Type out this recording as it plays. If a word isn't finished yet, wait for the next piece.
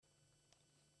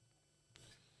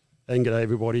And g'day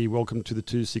everybody, welcome to the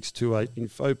 2628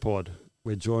 Infopod.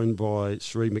 We're joined by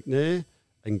Sheree McNair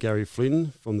and Gary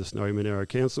Flynn from the Snowy Monaro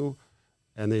Council,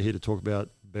 and they're here to talk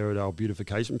about Berridale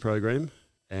Beautification Program,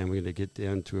 and we're going to get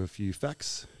down to a few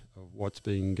facts of what's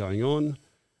been going on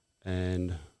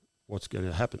and what's going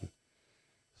to happen.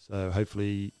 So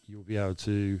hopefully you'll be able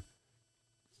to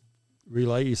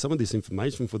relay some of this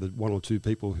information for the one or two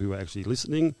people who are actually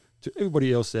listening to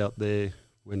everybody else out there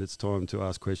when it's time to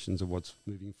ask questions of what's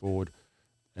moving forward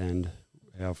and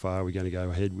how far we're going to go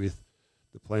ahead with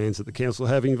the plans that the council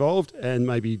have involved, and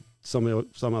maybe some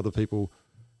other people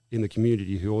in the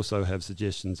community who also have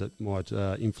suggestions that might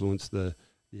influence the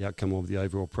outcome of the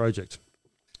overall project.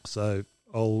 So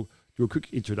I'll do a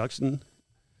quick introduction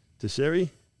to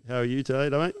Sheree. How are you today,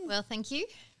 mate? Well, thank you.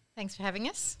 Thanks for having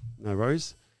us. No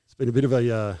worries. It's been a bit of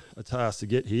a task to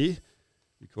get here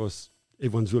because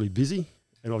everyone's really busy,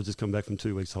 and I've just come back from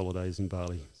 2 weeks holidays in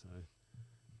Bali. So,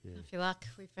 yeah. If you like,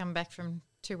 we've come back from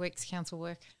 2 weeks council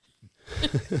work.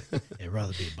 Yeah,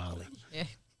 rather be in Bali. Yeah.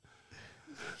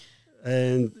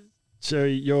 And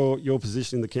Sheree, your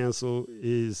position in the council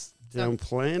is town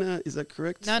planner, is that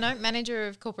correct? No, manager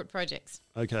of corporate projects.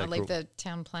 Okay, I leave the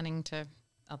town planning to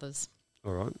others.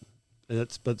 All right.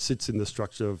 And but sits in the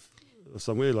structure of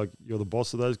somewhere, like you're the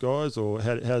boss of those guys, or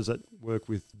how does that work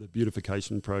with the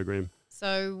beautification program?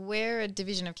 So we're a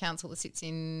division of council that sits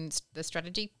in the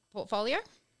strategy portfolio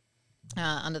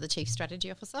under the Chief Strategy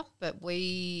Officer, but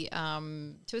we,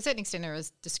 to a certain extent, are a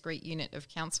discrete unit of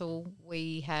council.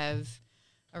 We have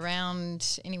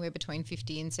around anywhere between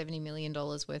 $50 and $70 million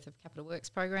worth of capital works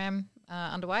program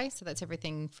underway. So that's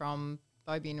everything from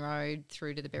Beaubien Road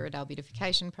through to the Berridale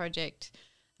Beautification Project.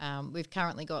 We've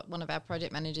currently got one of our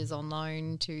project managers on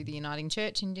loan to the Uniting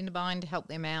Church in Dindabyne to help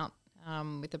them out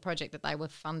with the project that they were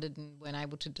funded and weren't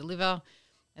able to deliver.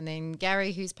 And then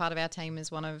Gary, who's part of our team, is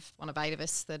one of 8 of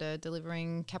us that are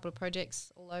delivering capital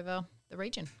projects all over the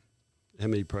region. How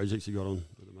many projects you got on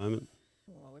at the moment?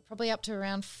 Well, we're probably up to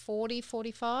around 40,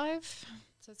 45,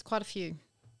 so it's quite a few.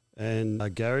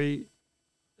 And Gary,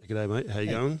 g'day mate, how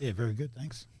you going? Yeah, very good,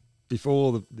 thanks.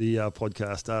 Before the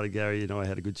podcast started, Gary and I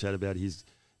had a good chat about his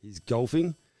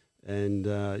golfing, and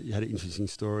you had an interesting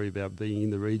story about being in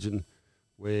the region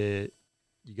where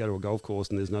you go to a golf course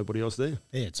and there's nobody else there.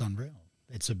 Yeah, it's unreal.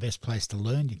 It's the best place to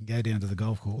learn. You can go down to the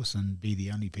golf course and be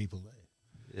the only people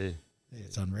there. Yeah. Yeah,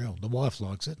 it's unreal. The wife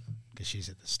likes it because she's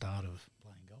at the start of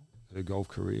playing golf. Her golf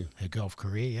career. Her golf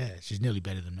career, yeah. She's nearly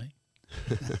better than me,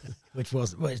 which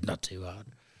it's not too hard.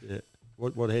 Yeah.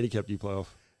 What handicap do you play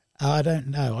off? I don't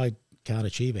know. I can't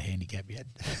achieve a handicap yet.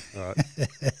 All right.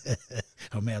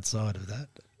 I'm outside of that.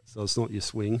 So it's not your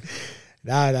swing?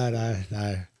 No.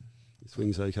 Your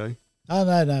swing's okay? Oh,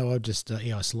 no. I just,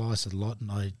 I slice it a lot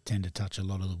and I tend to touch a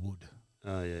lot of the wood.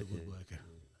 Oh, yeah. Woodworker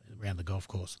around the golf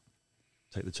course.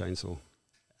 Take the chainsaw.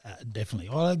 Definitely.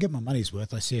 Well, I get my money's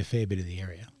worth. I see a fair bit of the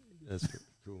area. That's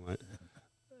cool, mate.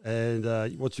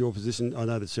 And what's your position? I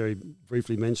know that Sheree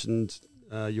briefly mentioned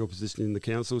your position in the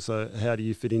council. So how do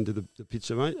you fit into the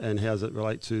picture, mate? And how does it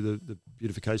relate to the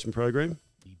beautification program?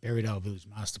 The Berridale Village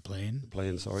Master Plan.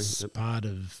 Is part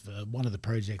of one of the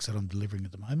projects that I'm delivering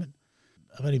at the moment.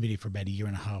 I've only been here for about a year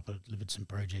and a half, but I've delivered some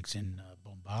projects in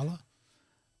Bombala,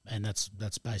 and that's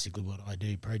basically what I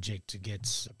do. Project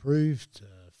gets approved,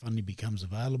 funding becomes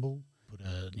available, put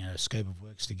a scope of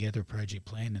works together, a project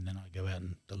plan, and then I go out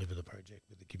and deliver the project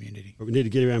with the community. But we need to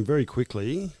get around very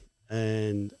quickly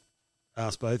and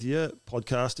ask both of you,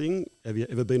 podcasting, have you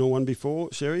ever been on one before,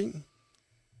 Sheree?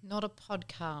 Not a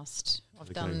podcast.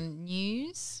 I've done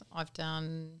news. I've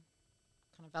done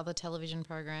kind of other television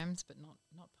programs, but not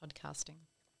podcasting.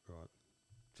 Right.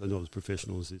 So not as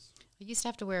professional as this. I used to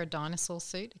have to wear a dinosaur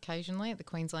suit occasionally at the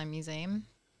Queensland Museum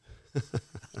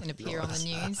and appear on the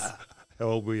news. How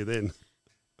old were you then?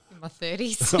 In my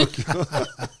 30s.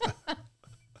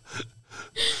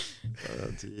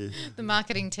 Oh, dear. The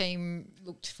marketing team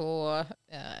looked for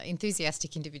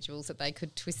enthusiastic individuals that they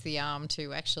could twist the arm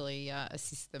to actually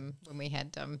assist them when we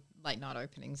had late night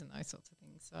openings and those sorts of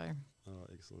things. So,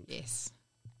 excellent. Yes.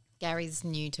 Gary's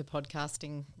new to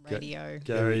podcasting, radio.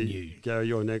 Gary,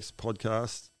 your next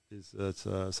podcast, is that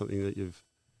something that you've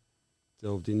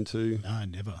delved into? No,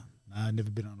 never. No, I've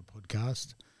never been on a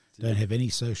podcast. Don't have any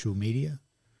social media.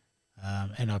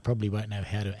 And I probably won't know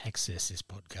how to access this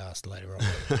podcast later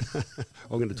on.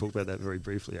 I'm going to talk about that very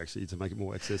briefly, actually, to make it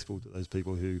more accessible to those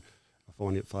people who are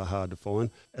finding it far hard to find.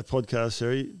 A podcast,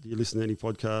 Sheree, do you listen to any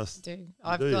podcasts?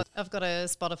 I do. I've got a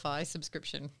Spotify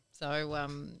subscription. So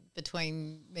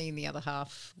between me and the other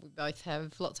half, we both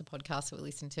have lots of podcasts that we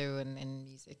listen to and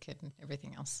music and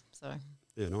everything else. So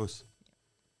yeah, nice.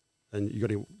 And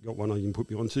you got one you can put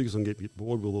me on to because I'm getting a bit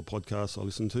bored with all the podcasts I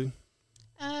listen to.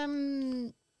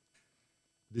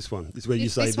 This one. This is where you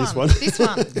say this one. This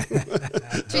one.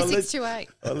 2628.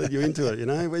 I'll let you into it, you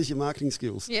know. Where's your marketing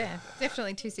skills? Yeah,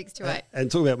 definitely 2628. And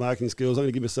talk about marketing skills. I'm going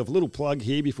to give myself a little plug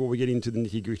here before we get into the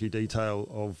nitty-gritty detail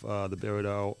of the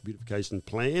Berridale Beautification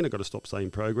Plan. I've got to stop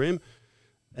saying program.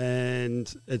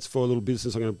 And it's for a little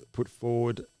business I'm going to put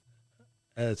forward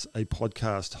as a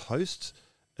podcast host.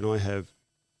 And I have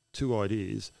 2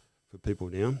 ideas for people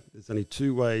now. There's only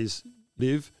 2 ways to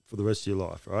live for the rest of your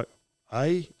life, right?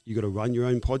 A, you got to run your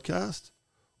own podcast,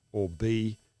 or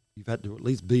B, you've had to at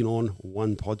least been on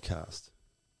one podcast.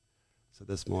 So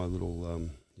that's my little,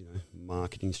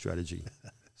 marketing strategy.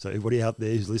 So everybody out there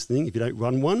who's listening, if you don't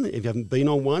run one, if you haven't been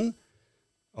on one,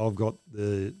 I've got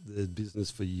the business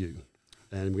for you.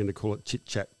 And we're going to call it Chit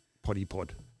Chat Potty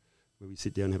Pod, where we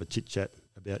sit down and have a chit chat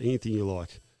about anything you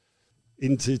like.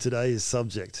 Into today's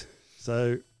subject.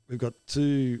 So we've got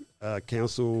 2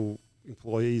 council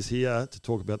employees here to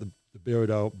talk about the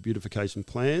Berridale Beautification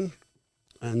Plan.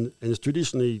 And it's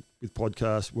traditionally with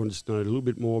podcasts, we want to just know a little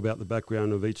bit more about the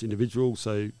background of each individual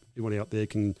so everyone out there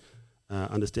can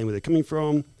understand where they're coming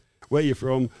from, where you're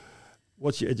from,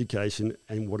 what's your education,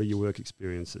 and what are your work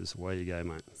experiences. Away you go,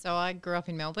 mate. So I grew up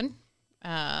in Melbourne.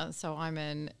 So I'm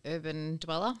an urban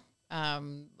dweller.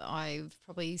 I've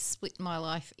probably split my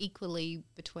life equally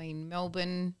between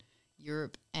Melbourne,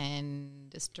 Europe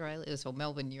and Australia. So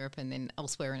Melbourne, Europe, and then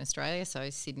elsewhere in Australia.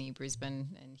 So Sydney,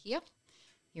 Brisbane and here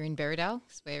in Berridale.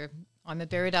 It's where I'm a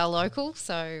Berridale local.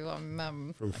 So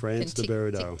I'm from France to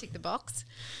Berridale. Tick the box.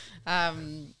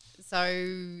 So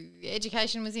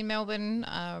education was in Melbourne.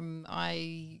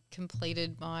 I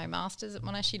completed my Masters at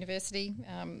Monash University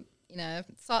in a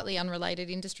slightly unrelated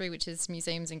industry, which is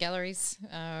museums and galleries,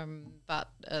 but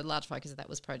a large focus of that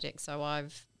was projects. So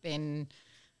I've been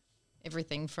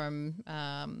everything from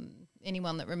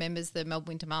anyone that remembers the Melbourne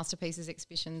Winter Masterpieces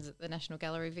exhibitions at the National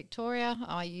Gallery Victoria.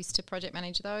 I used to project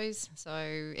manage those.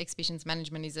 So exhibitions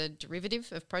management is a derivative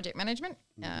of project management.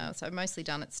 So mostly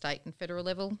done at state and federal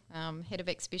level. Head of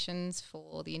exhibitions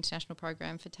for the international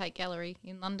program for Tate Gallery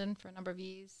in London for a number of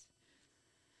years.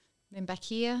 Then back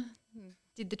here,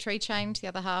 did the tree change. The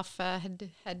other half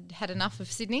had enough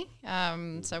of Sydney.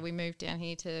 So we moved down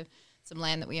here to some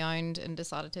land that we owned and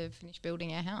decided to finish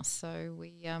building our house. So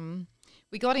we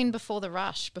got in before the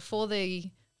rush, before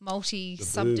the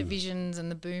subdivisions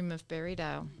and the boom of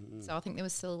Berridale. So I think there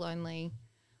was still only,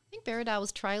 I think Berridale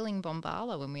was trailing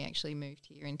Bombala when we actually moved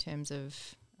here in terms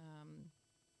of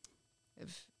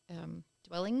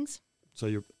dwellings. So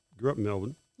you grew up in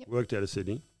Melbourne, worked out of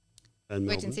Sydney. And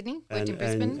worked Melbourne, in Sydney, worked in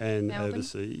Brisbane, and Melbourne,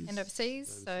 overseas. And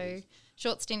overseas. So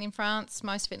short stint in France,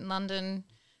 most of it in London.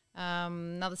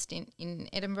 Another stint in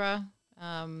Edinburgh.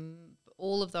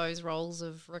 All of those roles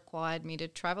have required me to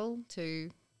travel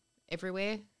to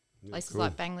everywhere, places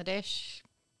like Bangladesh,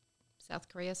 South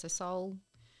Korea, so Seoul,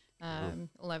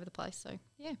 all over the place. So,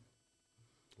 yeah.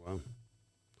 Wow.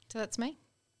 So that's me.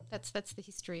 That's the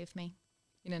history of me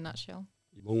in a nutshell.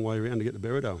 Long way around to get to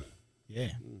Berridale.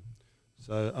 Yeah.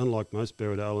 So unlike most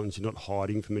Berridaleans, you're not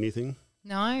hiding from anything?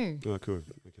 No. Oh, cool.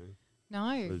 Okay.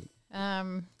 No.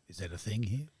 Is that a thing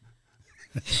here?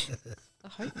 I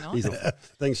hope not. He's off.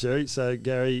 Thanks, Sherry. So,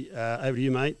 Gary, over to you,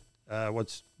 mate.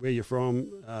 Where you're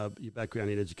from, your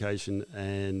background in education,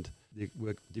 and the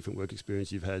different work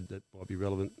experience you've had that might be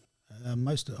relevant.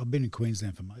 I've been in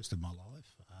Queensland for most of my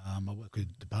life. I work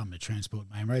with Department of Transport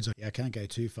Main Roads. I can't go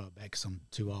too far back because I'm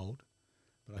too old,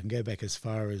 but I can go back as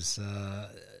far as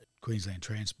Queensland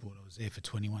Transport. I was there for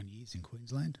 21 years in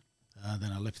Queensland.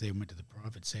 Then I left there and went to the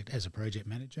private sector as a project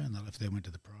manager, and I left there and went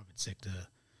to the private sector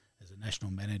as a national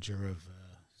manager of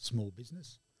small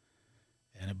business.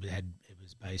 And it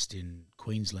was based in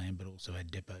Queensland, but also had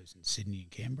depots in Sydney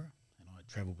and Canberra, and I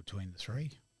travelled between the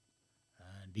 3.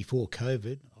 And before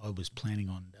COVID, I was planning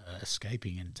on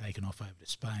escaping and taking off over to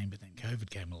Spain, but then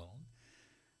COVID came along.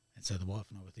 And so the wife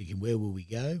and I were thinking, where will we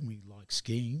go? And we like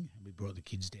skiing, and we brought the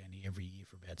kids down here every year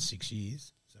for about 6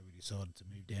 years. So we decided to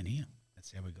move down here.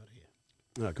 That's how we got here.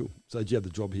 Oh, cool. So did you have the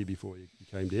job here before you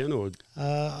came down, or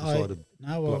decided to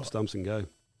pull up stumps and go?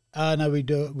 No, we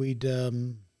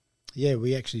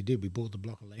actually did. We bought the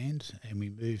block of land and we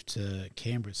moved to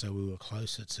Canberra, so we were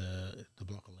closer to the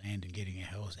block of land and getting our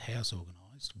house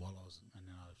organised and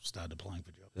then I started applying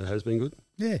for jobs. It has been good?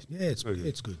 Yeah, it's good.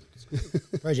 It's good.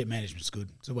 Project management's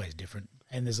good. It's always different.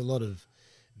 And there's a lot of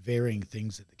varying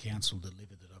things that the council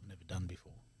deliver that I've never done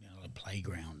before, like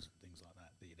playgrounds and things like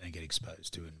that you don't get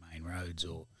exposed to in main roads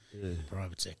or the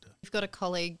private sector. We've got a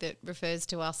colleague that refers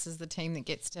to us as the team that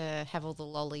gets to have all the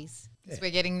lollies. Because we're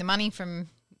getting the money from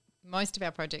most of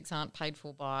our projects aren't paid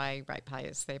for by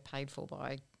ratepayers. They're paid for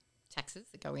by taxes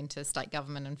that go into state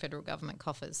government and federal government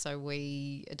coffers. So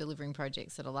we are delivering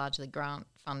projects that are largely grant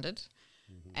funded,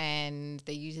 and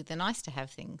they're usually the nice to have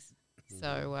things.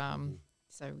 So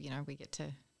we get to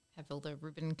have all the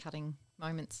ribbon cutting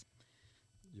moments.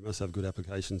 You must have good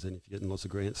applications then if you're getting lots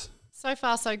of grants. So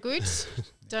far, so good.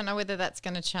 Don't know whether that's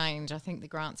going to change. I think the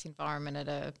grants environment at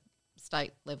a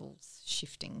state level's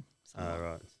shifting.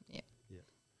 Right. Yeah.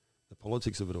 The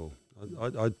politics of it all.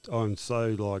 I'm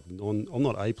so I'm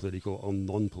not apolitical, I'm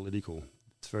non-political.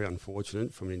 It's very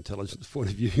unfortunate from an intelligence point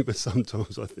of view, but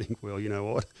sometimes I think, well, you know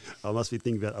what? I must be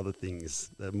thinking about other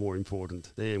things that are more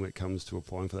important than when it comes to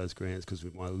applying for those grants, because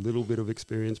with my little bit of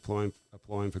experience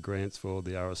applying for grants for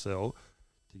the RSL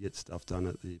to get stuff done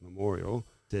at the memorial,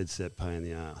 dead set pain in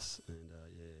the arse. And,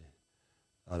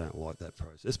 I don't like that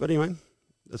process. But anyway,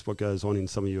 that's what goes on in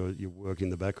some of your work in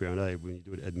the background, when you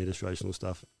do administrational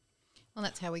stuff. Well,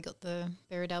 that's how we got the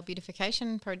Berridale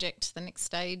beautification project, the next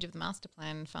stage of the master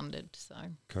plan, funded. So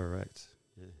correct,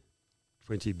 yeah,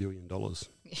 $20 billion.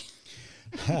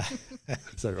 Yeah.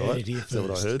 Is that right? Is that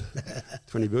what I heard?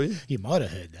 20 billion? You might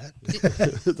have heard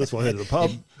that. That's what I heard at the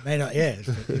pub.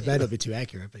 It may not be too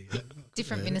accurate, but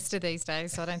different minister these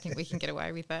days, so I don't think we can get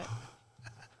away with that.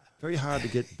 Very hard to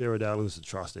get Berridaleans to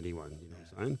trust anyone. You know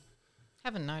what I'm saying?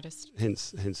 Haven't noticed.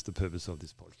 Hence the purpose of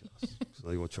this podcast. So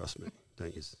they will trust me,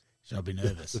 don't you? So I'll be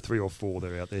nervous. The 3 or 4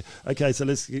 that are out there. Okay, so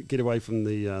let's get away from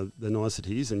the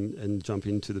niceties and jump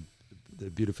into the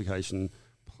beautification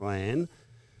plan.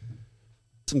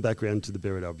 Some background to the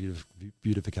Berridale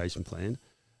beautification plan.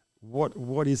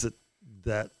 What is it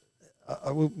that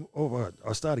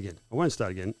I'll start again. I won't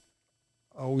start again.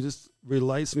 I'll just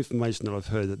relay some information that I've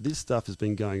heard that this stuff has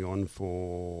been going on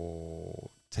for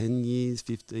 10 years,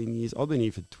 15 years. I've been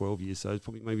here for 12 years, so it's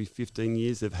probably maybe 15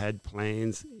 years. They've had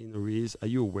plans in arrears. Are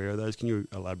you aware of those? Can you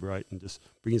elaborate and just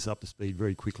bring us up to speed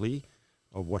very quickly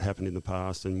of what happened in the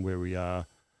past and where we are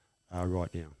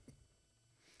right now?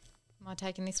 Am I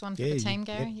taking this one for the team,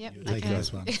 Gary? Yep. Take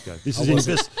this one. Okay.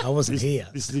 I wasn't here.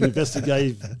 This is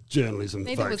investigative journalism,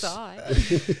 Neither folks.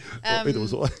 was I. Neither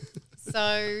was I.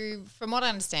 So from what I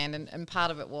understand, and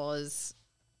part of it was,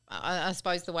 I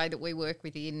suppose the way that we work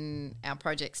within our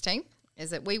projects team is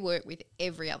that we work with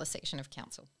every other section of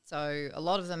council. So a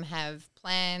lot of them have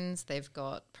plans, they've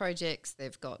got projects,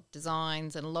 they've got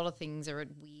designs, and a lot of things are at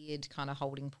weird kind of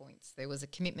holding points. There was a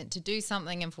commitment to do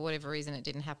something and for whatever reason it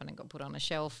didn't happen and got put on a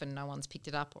shelf and no one's picked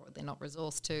it up, or they're not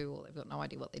resourced to, or they've got no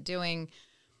idea what they're doing.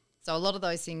 So a lot of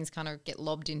those things kind of get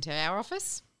lobbed into our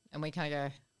office and we kind of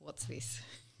go, what's this?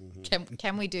 Mm-hmm.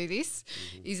 Can we do this?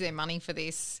 Mm-hmm. Is there money for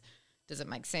this? Does it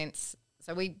make sense?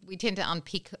 So we tend to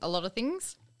unpick a lot of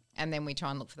things and then we try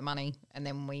and look for the money and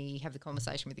then we have the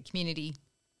conversation with the community.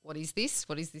 What is this?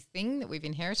 What is this thing that we've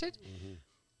inherited? Mm-hmm.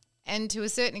 And to a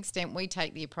certain extent, we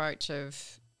take the approach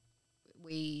of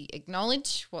we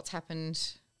acknowledge what's happened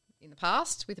in the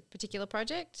past with a particular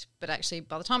project, but actually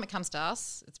by the time it comes to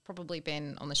us, it's probably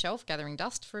been on the shelf gathering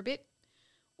dust for a bit,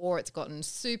 or it's gotten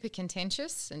super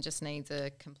contentious and just needs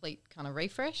a complete kind of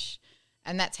refresh.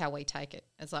 And that's how we take it.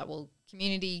 It's like, well,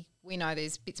 community, we know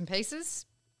there's bits and pieces.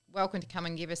 Welcome to come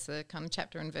and give us the kind of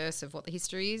chapter and verse of what the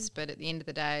history is. But at the end of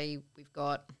the day, we've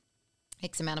got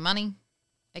X amount of money,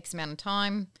 X amount of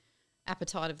time,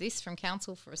 appetite of this from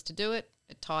council for us to do it.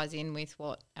 It ties in with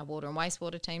what our water and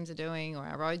wastewater teams are doing or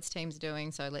our roads teams are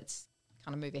doing. So let's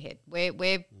kind of move ahead. We're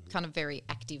mm-hmm. kind of very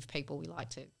active people. We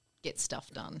like to get stuff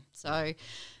done. So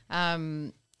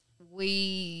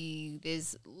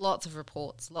there's lots of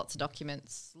reports, lots of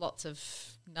documents, lots of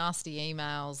nasty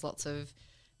emails, lots of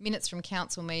minutes from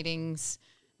council meetings,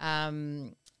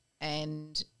 and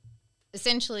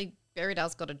essentially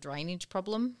Berridale's got a drainage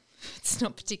problem. It's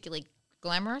not particularly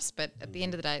glamorous, but at the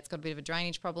end of the day it's got a bit of a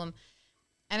drainage problem,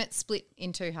 and it's split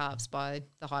in 2 halves by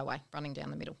the highway running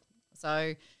down the middle.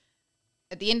 So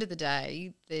at the end of the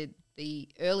day, the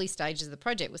early stages of the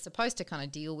project was supposed to kind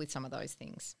of deal with some of those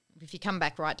things. If you come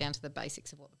back right down to the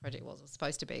basics of what the project was, it was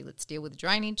supposed to be, let's deal with the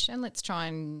drainage and let's try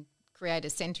and create a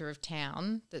centre of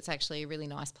town that's actually a really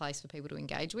nice place for people to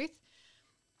engage with.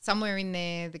 Somewhere in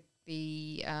there,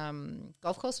 the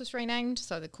golf course was renamed,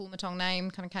 so the Coolmatong name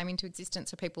kind of came into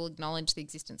existence, so people acknowledge the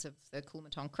existence of the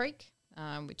Coolmatong Creek,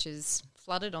 which is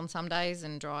flooded on some days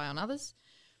and dry on others.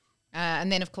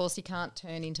 And then, of course, you can't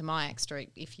turn into Myack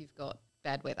Street if you've got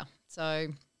bad weather. So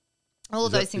all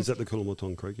of those things. Is that the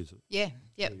Coolmatong Creek, is it? Yeah,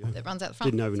 yep, that runs out the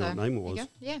front. Didn't even know what name it was.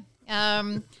 Yeah.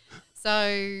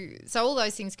 So all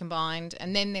those things combined,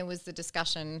 and then there was the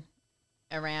discussion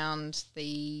around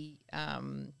the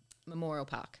memorial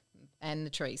park and the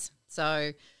trees.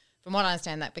 So from what I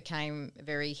understand, that became a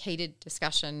very heated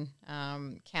discussion.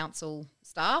 Council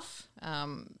staff,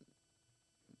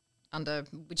 under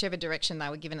whichever direction they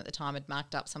were given at the time, had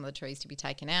marked up some of the trees to be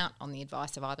taken out on the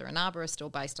advice of either an arborist or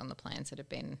based on the plans that had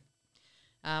been.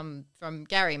 From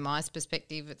Gary and my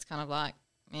perspective, it's kind of like,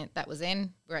 that was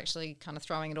then. We're actually kind of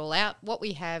throwing it all out. What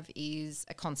we have is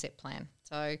a concept plan.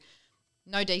 So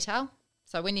no detail.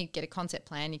 So when you get a concept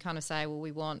plan, you kind of say, well,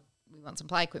 we want some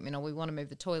play equipment, or we want to move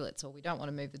the toilets, or we don't want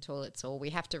to move the toilets, or we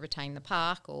have to retain the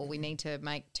park, or we need to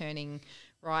make turning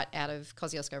right out of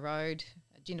Kosciuszko Road,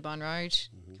 Jindabyne Road,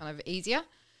 kind of easier.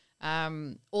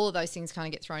 All of those things kind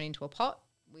of get thrown into a pot.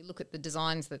 We look at the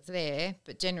designs that's there,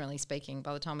 but generally speaking,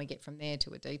 by the time we get from there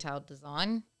to a detailed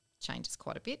design, changes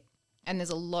quite a bit. And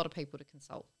there's a lot of people to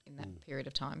consult in that period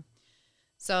of time.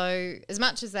 So as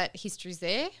much as that history's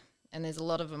there, and there's a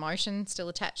lot of emotion still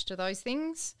attached to those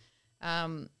things,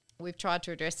 we've tried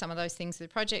to address some of those things through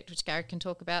the project, which Gary can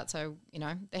talk about. So,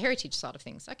 the heritage side of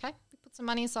things. Okay, we put some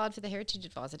money aside for the heritage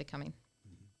advisor to come in.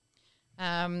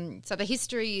 So the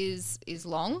history is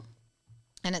long,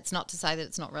 and it's not to say that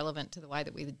it's not relevant to the way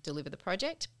that we deliver the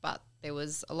project, but there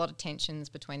was a lot of tensions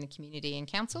between the community and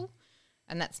council,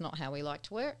 and that's not how we like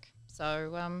to work.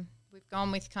 So we've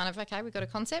gone with kind of, okay, we've got a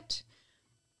concept.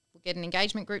 We'll get an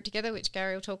engagement group together, which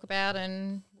Gary will talk about,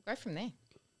 and we'll go from there.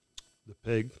 The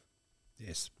PEG.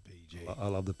 Yes, PG. I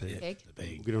love the PEG. PEG. The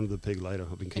PEG. We'll get onto the PEG later.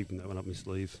 I've been keeping that one up my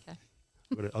sleeve. Okay.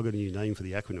 I've got a new name for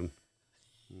the acronym.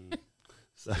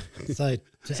 So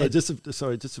just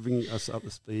to bring us up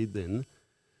to speed then,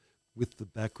 with the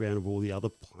background of all the other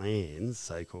plans,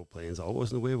 so-called plans, I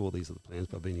wasn't aware of all these other plans,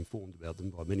 but I've been informed about them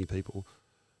by many people.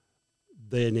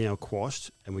 They're now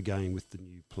quashed, and we're going with the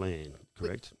new plan,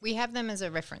 correct? We have them as a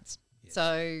reference. Yes.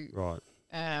 So Right.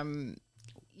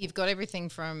 You've got everything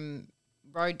from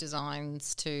road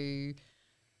designs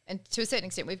and to a certain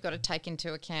extent, we've got to take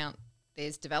into account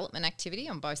there's development activity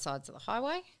on both sides of the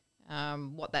highway,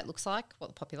 what that looks like, what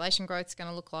the population growth is going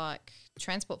to look like.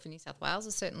 Transport for New South Wales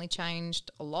has certainly changed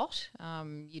a lot.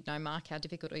 You'd know, Mark, how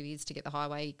difficult it is to get the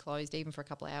highway closed even for a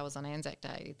couple of hours on Anzac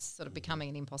Day. It's sort of becoming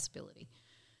an impossibility.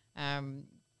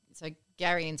 So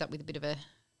Gary ends up with a bit of a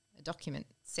document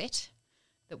set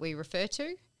that we refer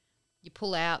to. You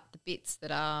pull out the bits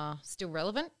that are still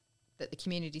relevant, that the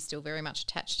community is still very much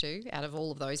attached to. Out of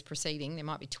all of those proceeding, there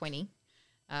might be 20.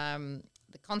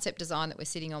 The concept design that we're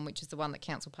sitting on, which is the one that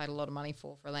council paid a lot of money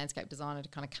for a landscape designer to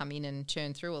kind of come in and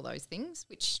churn through all those things,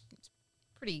 which is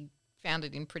pretty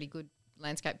founded in pretty good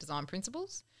landscape design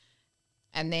principles.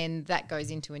 And then that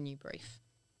goes into a new brief.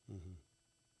 Mm-hmm.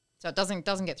 So it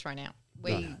doesn't get thrown out.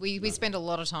 We spend a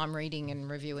lot of time reading and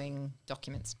reviewing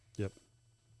documents. Yep.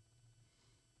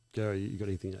 Gary, you got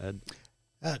anything to add?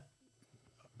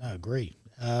 No, agree.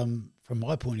 From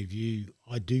my point of view,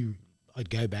 I'd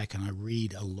go back and I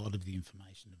read a lot of the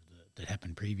information that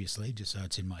happened previously, just so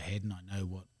it's in my head and I know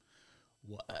what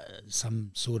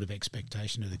some sort of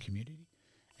expectation of the community.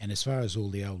 And as far as all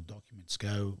the old documents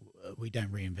go, we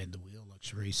don't reinvent the wheel, like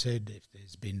Cherie said. If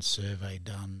there's been survey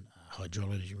done,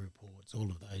 hydrology reports,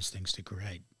 all of those things to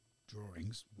create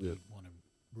drawings, we want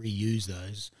to reuse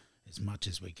those as much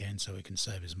as we can so we can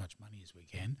save as much money as we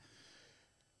can.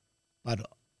 But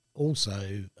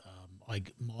also,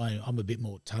 I'm a bit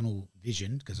more tunnel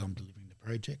visioned because I'm delivering the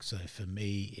project. So for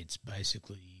me, it's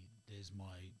basically there's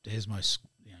my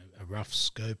a rough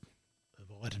scope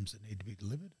of items that need to be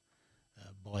delivered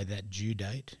by that due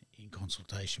date in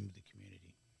consultation with the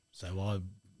community. So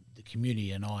the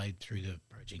community and I, through the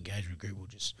project engagement group, will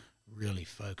just really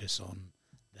focus on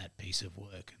that piece of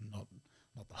work and not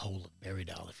the whole of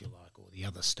Berridale, if you like, or the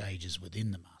other stages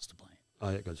within the master plan. Oh,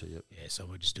 yeah, gotcha, yep. Yeah, so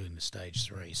we're just doing the stage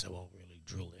 3, so I'll really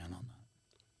drill down on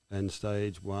that. And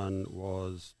stage 1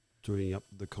 was drawing up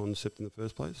the concept in the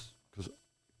first place? Because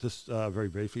just very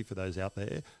briefly for those out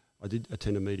there, I did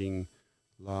attend a meeting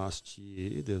last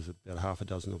year. There was about half a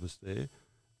dozen of us there,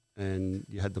 and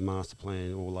you had the master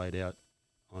plan all laid out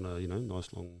on a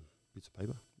nice long bits of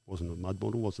paper. It wasn't a mud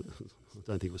model, was it? I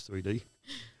don't think it was 3D.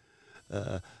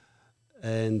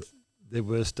 And there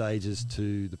were stages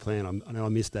to the plan. I know I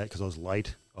missed that because I was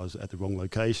late. I was at the wrong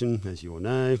location, as you all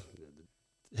know.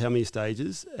 How many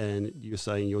stages? And you're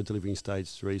saying you're delivering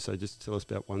stage 3, so just tell us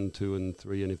about 1, 2 and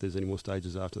 3 and if there's any more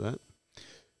stages after that.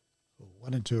 Well,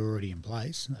 1 and 2 are already in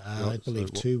place. I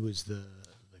believe 2 was the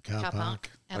car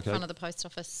park. Out front of the post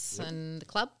office and the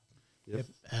club. Yep.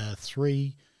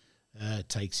 3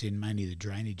 takes in mainly the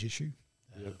drainage issue,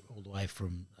 all the way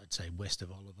from, I'd say, west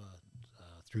of Oliver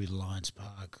through the Lions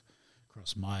Park,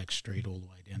 across Myack Street, all the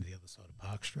way down to the other side of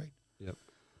Park Street. Yep.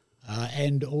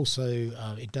 And also,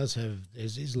 there's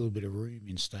a little bit of room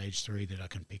in stage 3 that I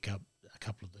can pick up a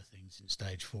couple of the things in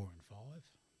stage 4 and 5.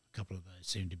 A couple of those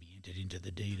seem to be entered into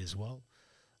the deed as well.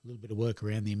 A little bit of work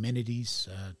around the amenities,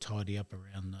 tidy up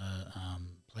around the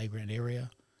playground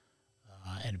area,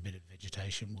 and a bit of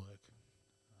vegetation work.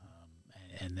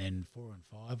 And then 4 and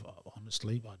 5,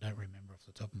 honestly, I don't remember off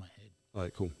the top of my head. Oh,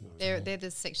 cool. They're the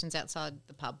sections outside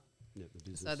the pub. Yeah, the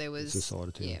business. So there was business side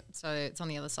of town. so it's on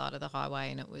the other side of the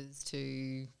highway, and it was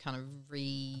to kind of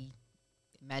re-envisage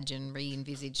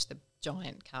the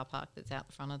giant car park that's out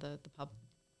the front of the pub.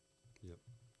 Yep.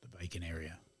 The vacant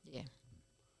area. Yeah.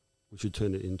 We should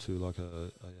turn it into like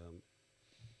a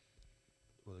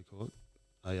what do they call it?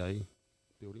 AA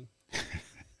building.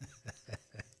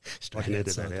 I can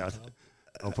edit that out.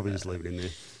 I'll probably just leave it in there.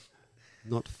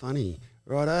 Not funny.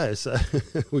 Righto. So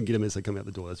we can get them as they come out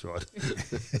the door. That's right.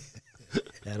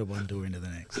 Out of one door into the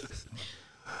next.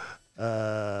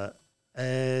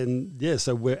 And yeah,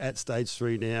 so we're at stage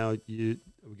 3 now.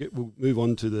 We'll move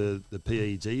on to the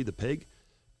PEG, the PEG.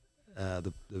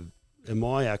 And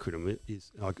my acronym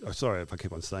is. Sorry if I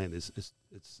keep on saying this.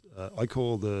 It's I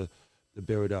call the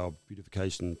Berridale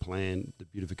Beautification Plan the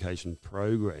Beautification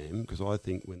Program, because I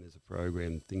think when there's a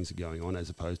program, things are going on as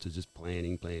opposed to just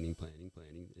planning.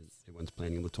 Everyone's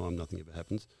planning all the time, nothing ever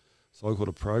happens. So I call it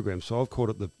a program. So I've called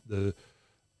it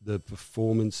the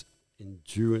Performance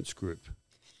Endurance Group.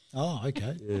 Oh,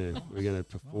 okay. Yeah, we're going to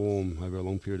perform over a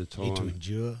long period of time. Need to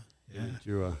endure. Yeah.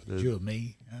 Endure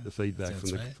me. the feedback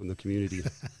Sounds fair. from the community.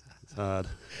 It's hard.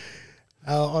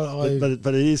 But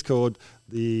But it is called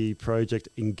the Project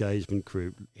Engagement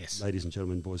Group, yes, ladies and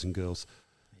gentlemen, boys and girls.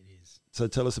 it is. So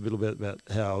tell us a little bit about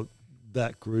how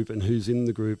that group and who's in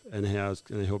the group and how it's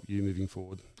going to help you moving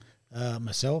forward.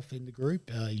 Myself in the group,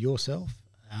 yourself,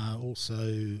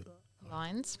 also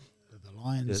Lions. the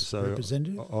Lions so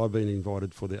representative. I've been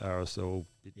invited for the RSL.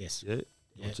 Yes. Yeah.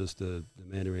 Not just the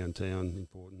man around town,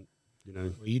 important, you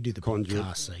know. Well, you do the Conduit.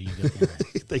 podcast, so you got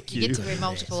Thank You get to wear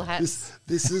multiple hats.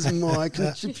 This is my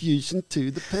contribution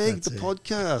to the PEG, That's the it.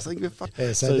 podcast. Thank you.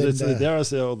 Yeah, So then, that's the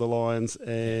RSL, the Lions,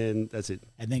 and that's it.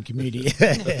 and then community,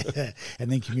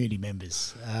 and then community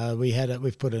members.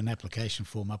 We've put an application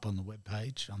form up on the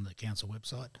webpage on the council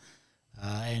website,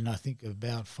 and I think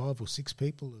about 5 or 6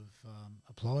 people have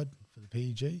applied for the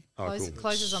PEG. Oh, cool.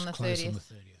 Closes on the Close 30th. on the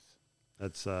 30th.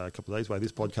 That's a couple of days away.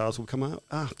 This podcast will come out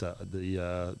after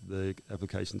the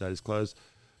application date is closed.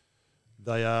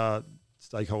 They are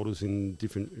stakeholders in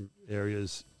different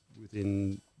areas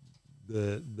within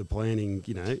the planning,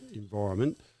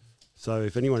 environment. So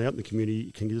if anyone out in the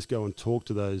community can just go and talk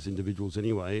to those individuals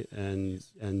anyway, and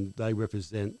they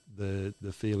represent the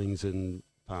feelings and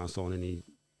pass on any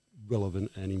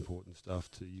relevant and important stuff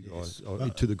to you guys, or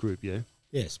to the group, yeah?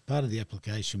 Yes, part of the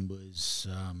application was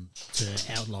to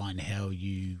outline how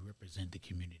you represent the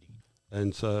community.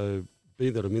 And so,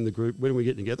 being that I'm in the group, when are we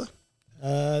getting together?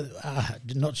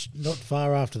 Not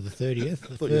far after the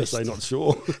 30th. I thought you were going to say not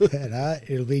sure. No,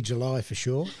 it'll be July for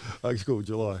sure. Okay, cool,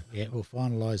 July. Yeah, we'll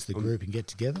finalise the group and get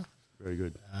together. Very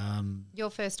good. Your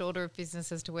first order of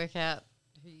business is to work out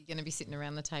who you're going to be sitting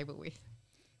around the table with.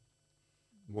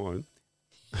 Mine.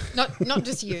 Not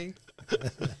just you,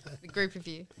 the group of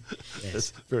you. Yes.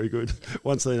 That's very good.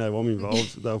 Once they know I'm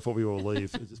involved, they'll probably all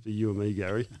leave. It'll just be you and me,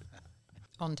 Gary.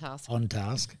 On task. On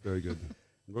task. Very good.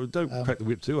 Well, don't crack the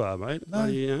whip too hard, mate.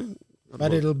 No.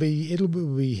 But it'll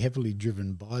be heavily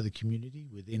driven by the community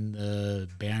within the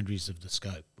boundaries of the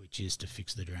scope, which is to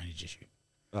fix the drainage issue.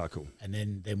 Oh, cool. And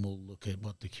then we'll look at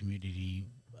what the community,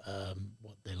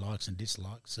 what their likes and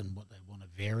dislikes, and what they want to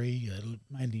vary,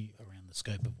 mainly around the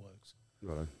scope of works.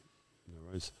 Righto. No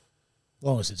worries. As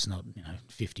long as it's not,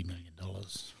 $50 million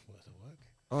worth of work.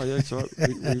 Oh, yeah, that's right.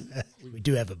 We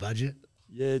do have a budget.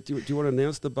 Yeah, do you want to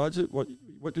announce the budget?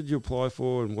 What did you apply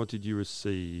for and what did you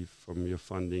receive from your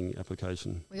funding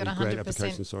application? We got Or grant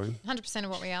application, sorry. 100% of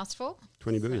what we asked for.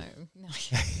 20 million. So, no.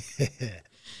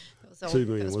 That was all, 2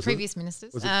 million, that was wasn't previous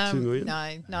ministers. Was it 2 million?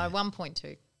 No,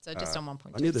 1.2. So just on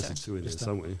 1.2. I knew there's so. a 2 in there Just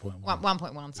somewhere.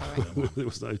 1.1, sorry. There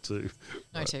was no 2.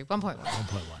 No, 2. 1.1.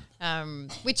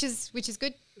 1.1. Which is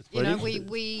good. plenty.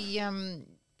 We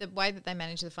the way that they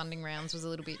managed the funding rounds was a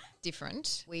little bit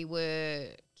different. We were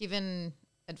given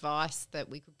advice that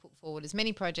we could put forward as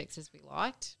many projects as we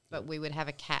liked, but we would have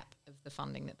a cap of the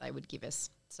funding that they would give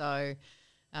us. So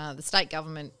the state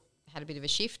government had a bit of a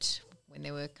shift when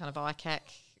there were kind of ICAC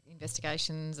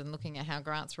investigations and looking at how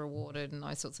grants were awarded and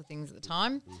those sorts of things at the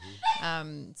time.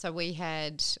 So we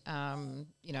had,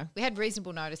 we had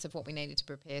reasonable notice of what we needed to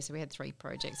prepare. So we had 3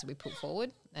 projects that we put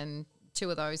forward, and 2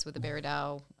 of those were the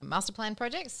Berridale master plan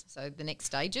projects. So the next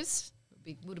stages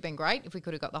would have been great if we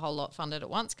could have got the whole lot funded at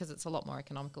once, because it's a lot more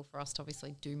economical for us to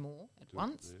obviously do more at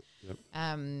once. Yep.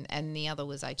 And the other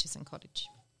was Aitchison Cottage.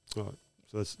 Right.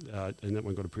 So that's and that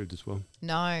one got approved as well.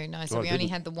 No. So Oh, we it only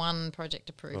didn't? had the one project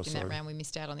approved in that sorry. round. We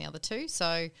missed out on the other two. So,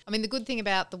 I mean, the good thing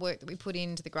about the work that we put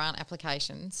into the grant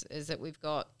applications is that we've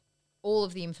got all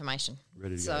of the information.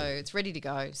 Ready to so go. it's ready to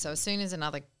go. So as soon as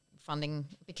another funding,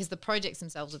 because the projects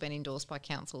themselves have been endorsed by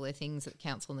council, they're things that the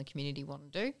council and the community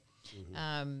want to do.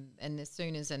 And as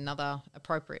soon as another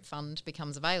appropriate fund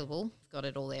becomes available, we've got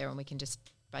it all there, and we can just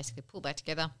basically pull that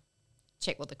together,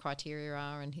 check what the criteria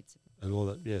are, and hit submit. And all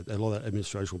that, a lot of that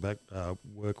administrative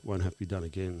work won't have to be done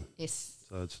again. Yes.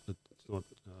 So it's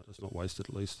not wasted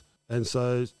at least. And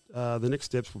so the next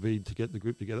steps will be to get the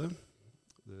group together,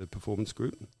 the performance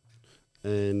group,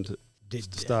 and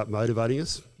start motivating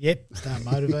us. Yep, start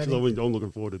motivating. I'm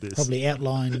looking forward to this. Probably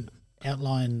outline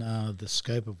the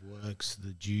scope of works,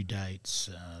 the due dates,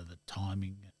 the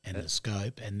timing, and the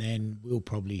scope, and then we'll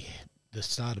probably the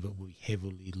start of it will be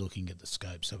heavily looking at the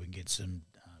scope, so we can get some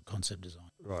concept design.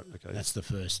 Right. Okay. That's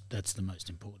the most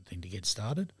important thing to get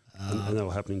started. And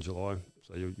that'll happen in July.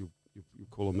 So you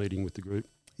call a meeting with the group.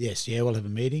 Yes, we'll have a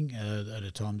meeting at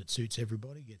a time that suits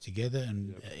everybody. Get together,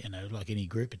 and like any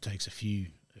group, it takes a few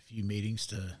meetings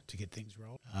to get things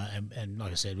rolling. And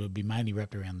like I said, we'll be mainly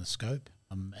wrapped around the scope.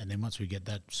 And then once we get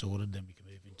that sorted, then we can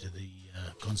move into the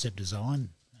concept design,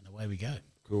 and away we go.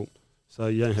 Cool. So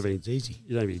you don't have any. It's easy.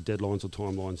 You don't have any deadlines or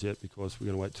timelines yet, because we're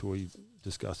going to wait till we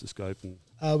discuss the scope and.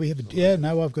 We have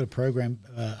I've got a program,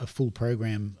 a full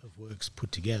program of works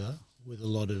put together with a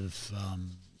lot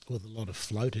of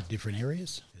float at different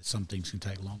areas. Some things can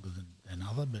take longer than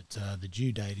other, but the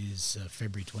due date is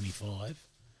February 25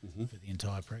 for the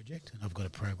entire project, and I've got a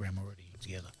program already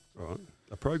together. Right,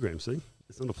 a program. See,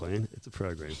 it's not a plan; it's a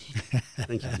program.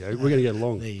 Thank you, Joe. We're going to get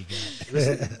along. There you go.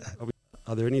 Listen,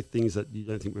 are there any things that you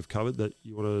don't think we've covered that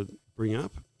you want to bring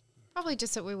up? Probably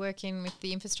just that we're working with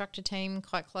the infrastructure team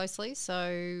quite closely.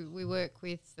 So we work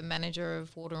with the manager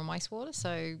of water and wastewater.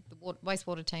 So the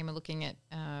wastewater team are looking at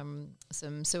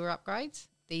some sewer upgrades.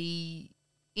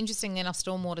 Interestingly enough,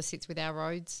 stormwater sits with our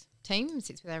roads team,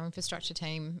 sits with our infrastructure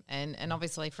team. And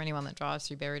obviously for anyone that drives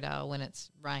through Berridale when it's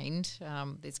rained,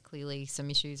 there's clearly some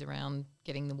issues around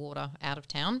getting the water out of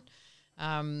town.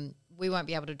 We won't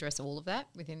be able to address all of that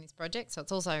within this project. So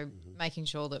it's also making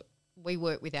sure that we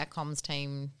work with our comms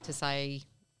team to say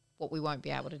what we won't be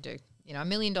able to do. You know, $1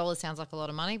 million sounds like a lot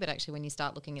of money, but actually when you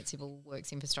start looking at civil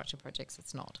works infrastructure projects,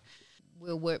 it's not.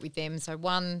 We'll work with them. So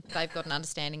one, they've got an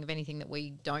understanding of anything that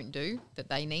we don't do that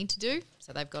they need to do.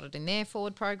 So they've got it in their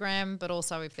forward program, but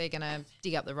also if they're going to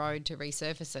dig up the road to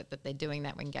resurface it, that they're doing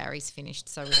that when Gary's finished,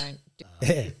 so we don't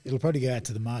do It'll probably go out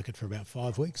to the market for about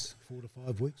 5 weeks. 4 to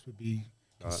 5 weeks would be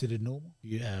considered normal.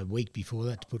 A week before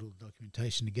that to put all the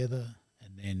documentation together,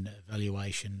 and then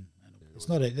evaluation.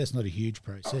 That's not a huge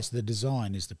process. The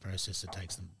design is the process that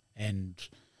takes them, and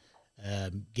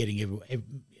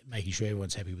making sure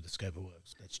everyone's happy with the scope of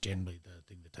works. That's generally the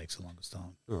thing that takes the longest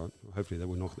time. All right. Well, hopefully that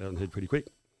will knock it out on the head pretty quick.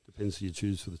 Depends who you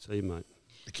choose for the team, mate.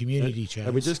 The community chose.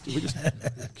 And we just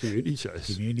community chose.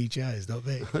 Community chose, not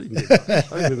me. I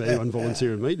didn't remember anyone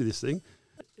volunteering me to this thing.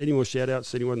 Any more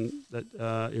shout-outs? Anyone that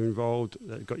are involved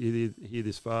that got you here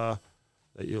this far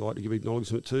that you'd like to give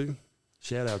acknowledgement to?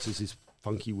 Shout-outs is this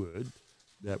funky word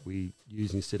that we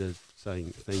use instead of saying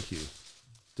thank you.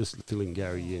 Just filling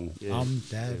Gary in. Yeah.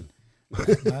 Dad.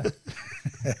 No.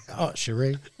 Oh,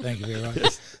 Cherie. Thank you very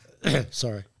much.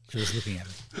 Sorry, she was looking at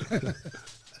me.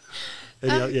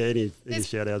 Any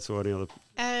shout-outs or any other?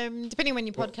 Depending on when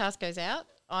your podcast goes out,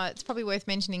 it's probably worth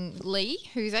mentioning Lee,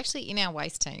 who's actually in our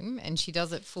waste team, and she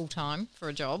does it full-time for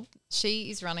a job. She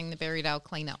is running the Berridale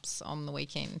cleanups on the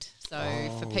weekend. So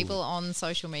for people on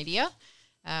social media,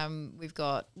 we've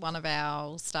got one of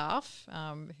our staff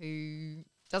who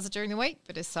does it during the week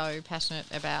but is so passionate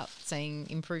about seeing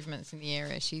improvements in the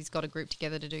area. She's got a group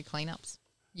together to do cleanups.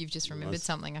 You've just remembered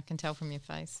something, I can tell from your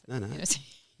face. No.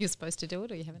 You're supposed to do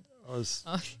it or you haven't? I was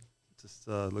just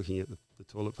looking at the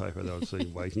toilet paper that I was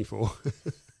waiting for.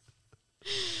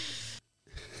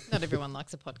 Not everyone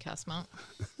likes a podcast, Mark.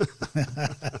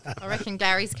 I reckon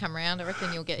Gary's come round. I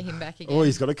reckon you'll get him back again. Oh,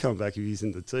 he's got to come back if he's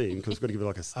in the team because we've got to give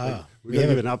it we've got to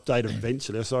give an update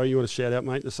eventually. Sorry, you want to shout out,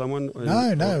 mate, to someone? No,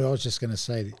 I was just going to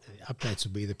say the updates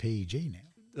will be the PEG now.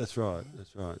 That's right.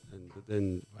 But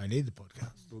then I need the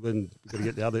podcast. Well, then we've got to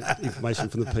get the other information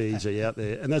from the PEG out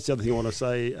there. And that's the other thing I want to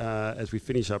say as we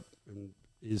finish up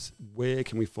is where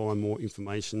can we find more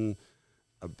information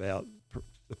about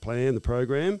the plan, the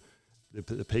program,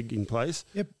 the peg in place.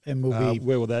 Yep, and we'll be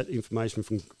Where will that information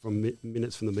from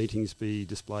minutes from the meetings be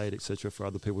displayed, etc., for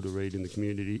other people to read in the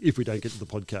community if we don't get to the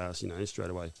podcast, straight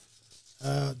away?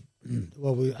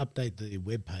 well, we'll update the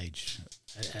webpage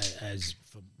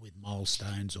with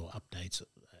milestones or updates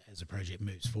as the project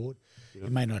moves forward. Yep.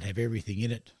 It may not have everything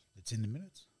in it that's in the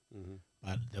minutes,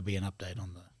 but there'll be an update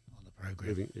on the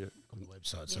program on the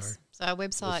website. Yes. Sorry, So our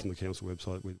website, that's on the council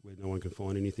website where no one can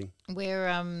find anything.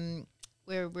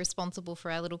 we're responsible for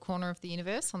our little corner of the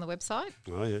universe on the website.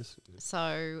 Oh yes.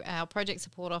 So our project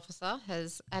support officer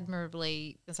has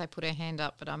admirably, as I put her hand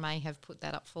up, but I may have put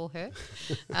that up for her,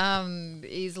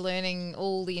 is learning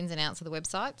all the ins and outs of the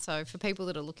website. So for people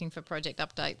that are looking for project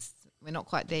updates, we're not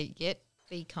quite there yet.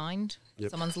 Be kind. Yep.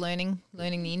 Someone's learning the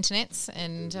internets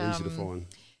and Easy to find.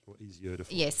 Or easier to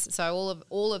find. yes. So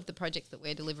all of the projects that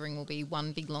we're delivering will be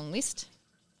one big long list.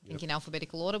 I think in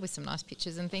alphabetical order with some nice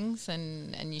pictures and things,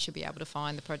 and you should be able to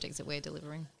find the projects that we're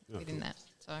delivering within that.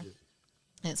 So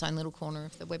its own little corner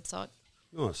of the website.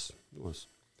 Nice.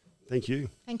 Thank you.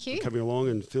 Thank you. For coming along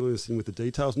and filling us in with the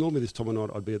details. Normally this time of night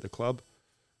I'd be at the club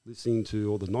listening to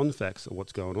all the non-facts of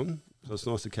what's going on. So it's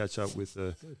nice to catch up with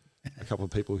a couple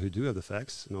of people who do have the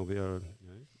facts, and I'll be able to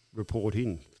report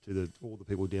in to all the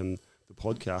people down the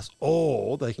podcast,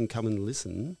 or they can come and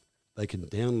listen. They can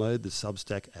download the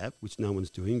Substack app, which no one's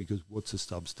doing because what's a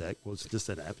Substack? Well, it's just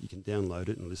an app. You can download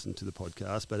it and listen to the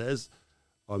podcast. But as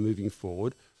I'm moving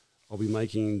forward, I'll be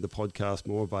making the podcast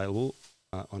more available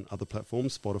on other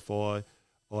platforms, Spotify,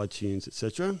 iTunes,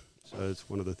 etc. So it's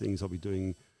one of the things I'll be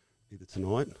doing either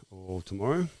tonight or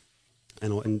tomorrow.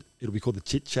 And it'll be called the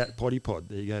Chit Chat Potty Pod.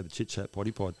 There you go, the Chit Chat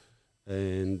Potty Pod.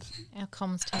 And Our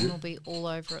comms team will be all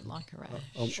over it like a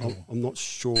rash. I'm not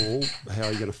sure how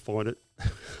you're going to find it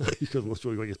because I'm not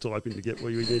sure what you type in to get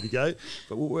where you need to go.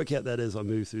 But we'll work out that as I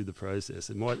move through the process.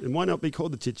 It might not be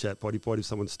called the Chit Chat Potty Pod if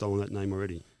someone's stolen that name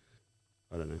already.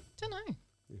 I don't know. Don't know.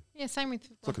 Yeah, same with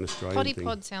It's like an Australian potty thing.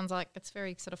 pod. Sounds like it's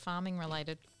very sort of farming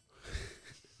related.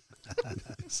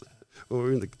 Well,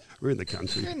 we're in the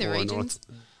country. We're in the Why regions. not?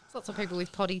 There's lots of people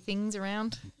with potty things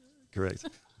around. Correct.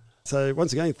 So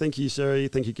once again, thank you, Sherry.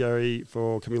 Thank you, Gary,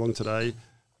 for coming along today.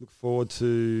 Look forward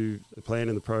to the plan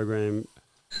and the program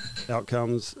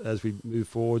outcomes as we move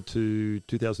forward to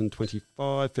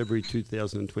 2025, February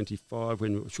 2025,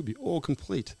 when it should be all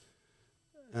complete.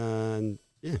 And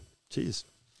cheers.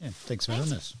 yeah. Thanks for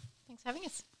having us. Thanks for having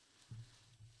us.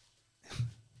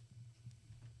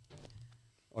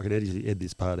 I can edit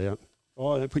this part out.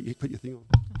 Oh, no, put your thing on.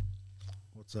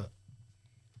 What's that?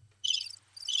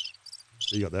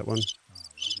 You got that one. Oh,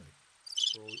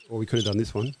 lovely. Or we could have done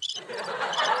this one. We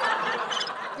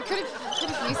could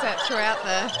have used that throughout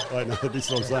the. I know, this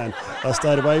is what I'm saying. I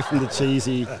stayed away from the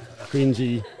cheesy,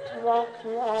 cringy.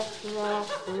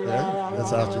 Yeah,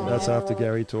 that's after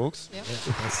Gary talks. Yep.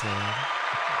 That's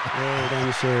Yeah, down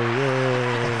the show,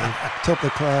 yeah. Top of the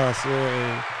class,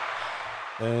 yeah.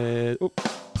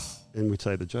 And we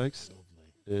say the jokes,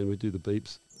 and we do the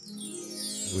beeps.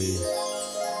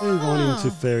 We move on into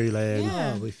fairyland,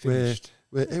 Yeah. we finished.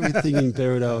 where everything in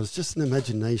Berridale is just an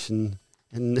imagination,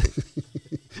 and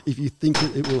if you think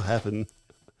it will happen.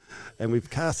 And we've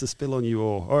cast a spell on you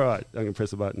all. All right, I'm going to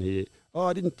press a button here. Oh,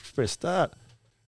 I didn't press start.